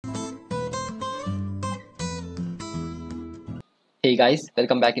Hey guys,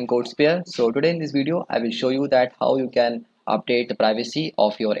 welcome back in CodeSphere. So today in this video, I will show you that how you can update the privacy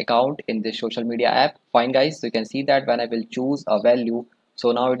of your account in this social media app. Fine guys, so you can see that when I will choose a value,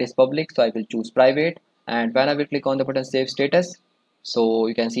 so now it is public, so I will choose private, and when I will click on the button save status, so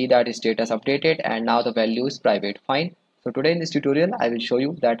you can see that is status updated and now the value is private. Fine. So today in this tutorial, I will show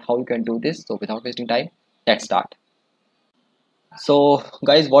you that how you can do this. So without wasting time, let's start. So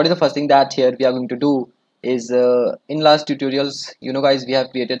guys, what is the first thing that here we are going to do is in last tutorials, guys, we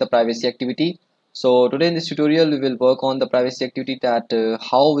have created the privacy activity. So today in this tutorial we will work on the privacy activity, that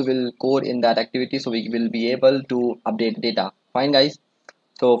how we will code in that activity so we will be able to update data. Fine guys.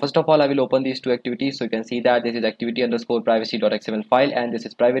 So first of all, I will open these two activities. So you can see that this is activity underscore privacy.xml file and this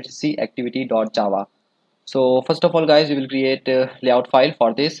is privacy activity.java. So first of all guys, we will create a layout file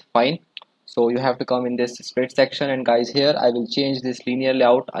for this. Fine. So you have to come in this spread section, and guys, here I will change this linear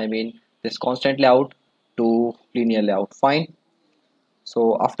layout, I mean this constant layout, to linear layout. Fine.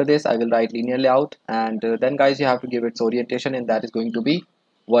 So after this I will write linear layout, and then guys, you have to give its orientation, and that is going to be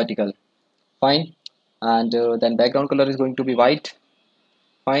vertical. Fine. And then background color is going to be white.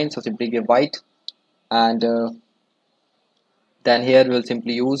 Fine. So simply give white, and then here we will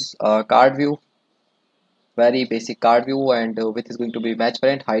simply use card view, very basic card view, and width is going to be match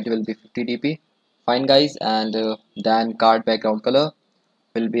parent, height will be 50 dp. Fine guys. And then card background color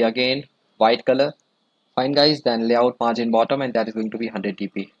will be again white color. Fine guys. Then layout margin bottom, and that is going to be 100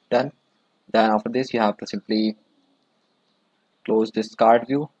 dp. Done. Then after this you have to simply close this card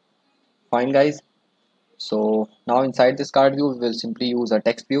view. Fine guys. So now inside this card view we will simply use a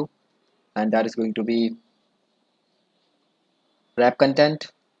text view, and that is going to be wrap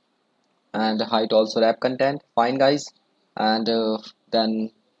content, and the height also wrap content. Fine guys. And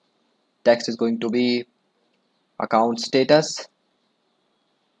then text is going to be account status.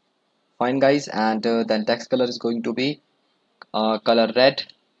 Fine guys. And then text color is going to be color red.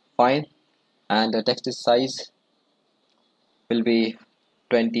 Fine. And the text size will be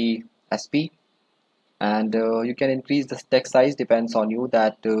 20 sp, and you can increase the text size, depends on you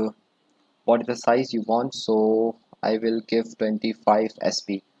that what is the size you want. So I will give 25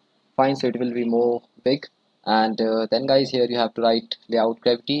 sp. Fine. So it will be more big. And then guys, here you have to write layout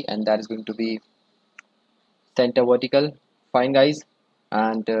gravity, and that is going to be center vertical. Fine guys.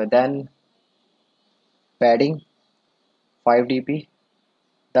 And then padding 5 dp.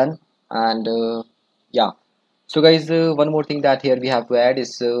 Done. And yeah. So guys, one more thing that here we have to add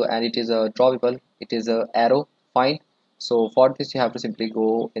is and it is a drawable, it is a arrow. Fine. So for this you have to simply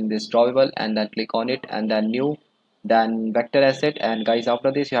go in this drawable and then click on it, and then new, then vector asset, and guys, after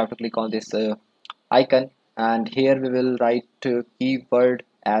this you have to click on this icon, and here we will write keyword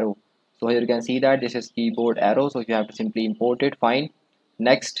arrow. So here you can see that this is keyboard arrow, so you have to simply import it. Fine.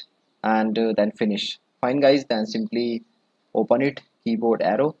 Next. And then finish. Fine guys. Then simply open it, keyboard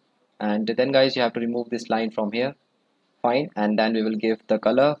arrow, and then guys, you have to remove this line from here. Fine. And then we will give the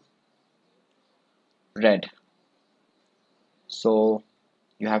color red. So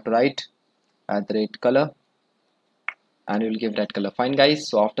you have to write at the red color, and we will give red color. Fine guys.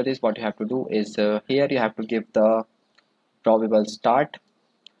 So after this what you have to do is here you have to give the drawable start,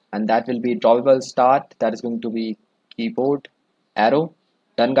 and that will be drawable start, that is going to be keyboard arrow.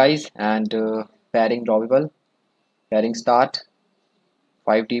 Done guys. And pairing drawable, pairing start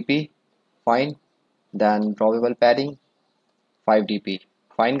 5 dp. Fine. Then drawable padding 5 dp.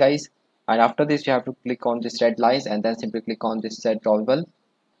 Fine guys. And after this you have to click on this red lines, and then simply click on this set drawable,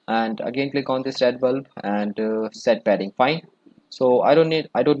 and again click on this red bulb, and set padding. Fine. So I don't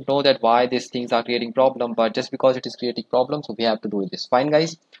know that why these things are creating problem, but just because it is creating problem, so we have to do this. Fine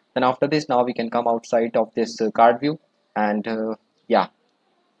guys. Then after this, now we can come outside of this card view, and yeah.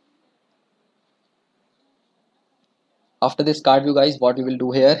 After this card view guys, what we will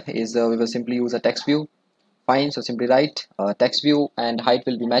do here is we will simply use a text view. Fine. So simply write text view, and height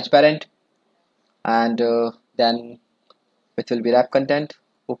will be match parent, and then width will be wrap content.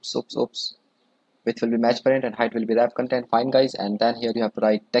 Oops. Width will be match parent and height will be wrap content. Fine guys. And then here you have to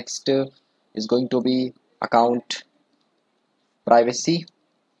write text is going to be account privacy.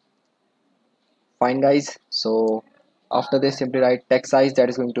 Fine guys. So after this, simply write text size, that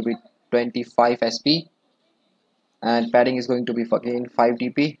is going to be 25 sp, and padding is going to be again 5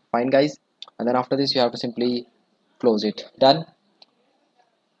 dp. Fine guys. And then after this you have to simply close it. Done.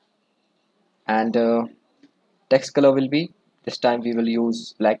 And text color will be, this time we will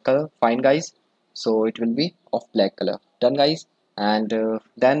use black color. Fine guys. So it will be of black color. Done guys. And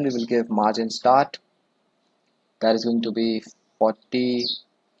then we will give margin start, that is going to be 40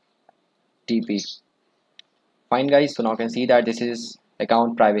 dp. Fine guys. So now you can see that this is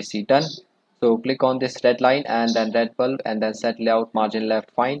account privacy. Done. So click on this red line and then red bulb and then set layout margin left.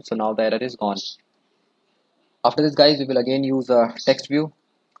 Fine. So now the error is gone. After this, guys, we will again use a text view,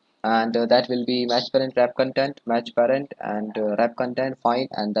 and that will be match parent wrap content, match parent and wrap content. Fine.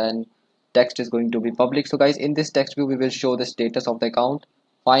 And then text is going to be public. So guys, in this text view we will show the status of the account.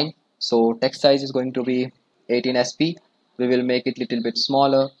 Fine. So text size is going to be 18 sp. We will make it little bit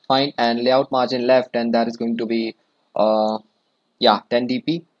smaller. Fine. And layout margin left, and that is going to be yeah, 10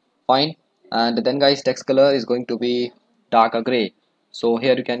 dp. Fine. And then guys, text color is going to be darker gray. So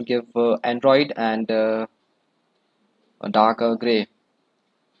here you can give Android and a darker gray.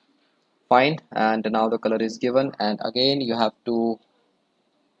 Fine. And now the color is given, and again you have to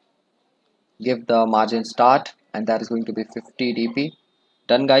give the margin start, and that is going to be 50 dp.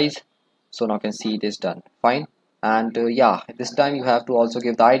 Done, guys. So now you can see this done. Fine. And yeah, this time you have to also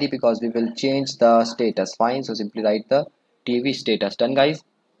give the id because we will change the status. Fine. So simply write the tv status. Done, guys.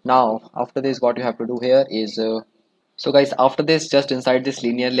 Now after this, what you have to do here is so guys, after this, just inside this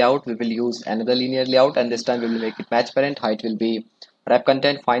linear layout we will use another linear layout, and this time we will make it match parent. Height will be wrap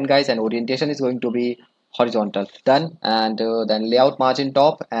content. Fine, guys. And orientation is going to be horizontal. Done. And then layout margin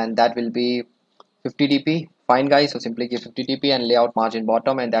top, and that will be 50 dp. Fine, guys. So simply give 50 dp and layout margin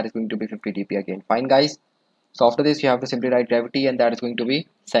bottom, and that is going to be 50 dp again. Fine, guys. So after this you have to simply write gravity, and that is going to be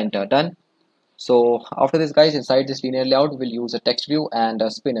center. Done. So after this, guys, inside this linear layout we will use a text view and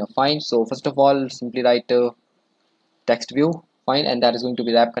a spinner. Fine. So first of all, simply write text view. Fine. And that is going to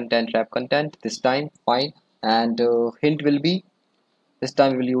be wrap content this time. Fine. And hint will be, this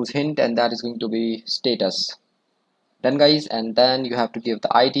time we will use hint, and that is going to be status. Done, guys. And then you have to give the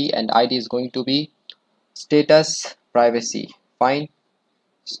id, and id is going to be status privacy. Fine.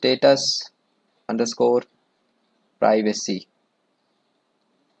 Status underscore privacy.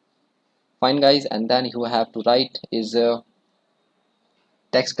 Fine, guys. And then you have to write is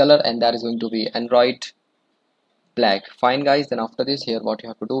text color, and that is going to be Android black. Fine, guys. Then after this, here what you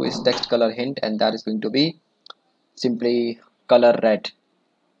have to do is text color hint, and that is going to be simply color red.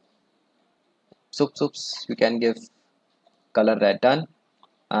 Oops, you can give color red. Done.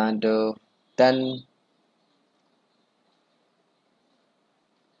 And then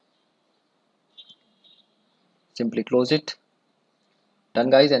simply close it. Done,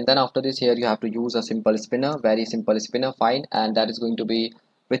 guys. And then after this, here you have to use a simple spinner, very simple spinner. Fine. And that is going to be,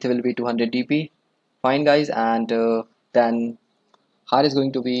 width will be 200 dp. Fine, guys. And then height is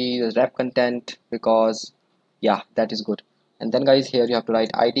going to be the wrap content, because yeah, that is good. And then, guys, here you have to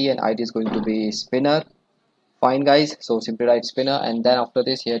write id, and id is going to be spinner. Fine, guys. So simply write spinner, and then after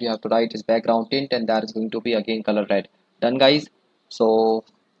this, here you have to write is background tint, and that is going to be again color red. Done, guys. So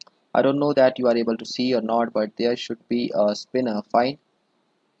I don't know that you are able to see or not, but there should be a spinner. Fine.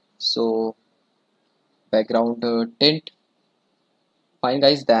 So background tint. Fine,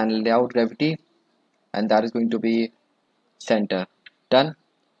 guys. Then layout gravity, and that is going to be center. Done.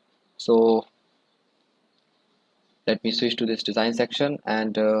 So let me switch to this design section,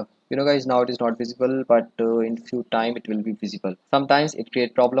 and you know, guys, now it is not visible, but in few time it will be visible. Sometimes it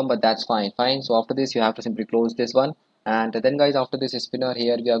create problem, but that's fine. Fine. So after this, you have to simply close this one, and then, guys, after this spinner,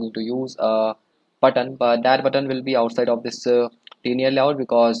 here we are going to use a button, but that button will be outside of this linear layout,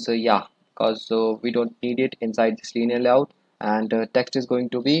 because yeah, because we don't need it inside this linear layout. And text is going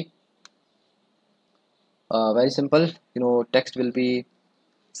to be very simple. You know, text will be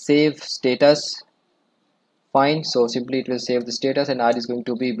save status. Fine. So simply it will save the status, and id is going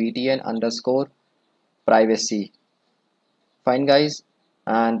to be btn underscore privacy. Fine, guys.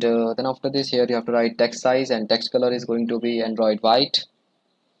 And then after this, here you have to write text size, and text color is going to be Android white.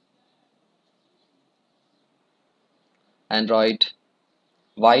 Android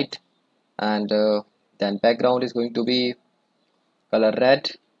white. And then background is going to be color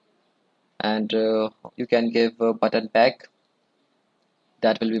red, and you can give a button back,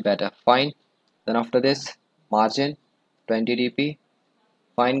 that will be better. Fine. Then after this, margin 20 dp.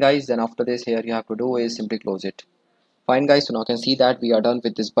 Fine, guys. Then after this, here you have to do is simply close it. Fine, guys. So now you can see that we are done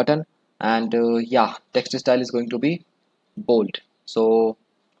with this button, and yeah, text style is going to be bold. So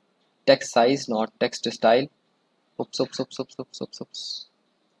text size, not text style. Oops.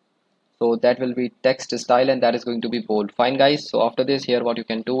 So that will be text style, and that is going to be bold. Fine, guys. So after this, here what you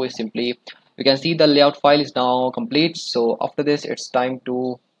can do is simply, you can see the layout file is now complete. So after this, it's time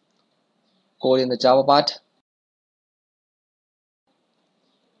to code in the Java part.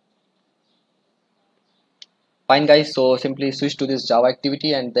 Fine, guys. So simply switch to this Java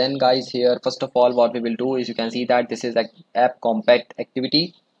activity, and then, guys, here first of all what we will do is, you can see that this is a app compact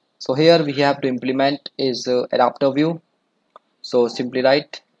activity. So here we have to implement is adapter view. So simply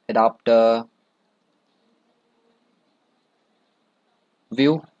write adapter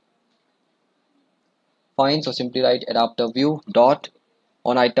view. Fine, so simply write adapter view dot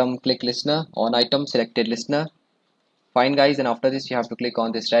on item click listener, on item selected listener. Fine guys, and after this you have to click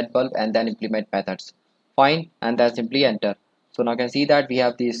on this red bulb and then implement methods. Fine, and then simply enter. So now you can see that we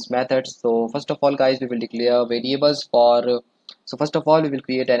have these methods. So first of all guys, we will declare variables for so first of all we will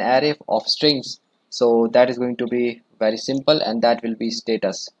create an array of strings. So that is going to be very simple, and that will be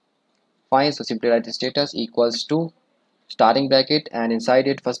status. Fine, so simply write the status equals to starting bracket, and inside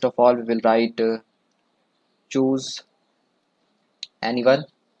it first of all we will write choose anyone.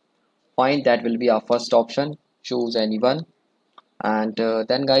 Fine, that will be our first option, choose anyone. And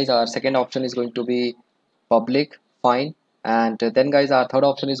then guys, our second option is going to be public. Fine, and then guys, our third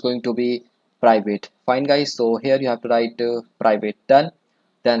option is going to be private. Fine guys, so here you have to write private. Done.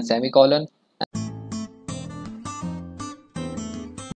 Then semicolon.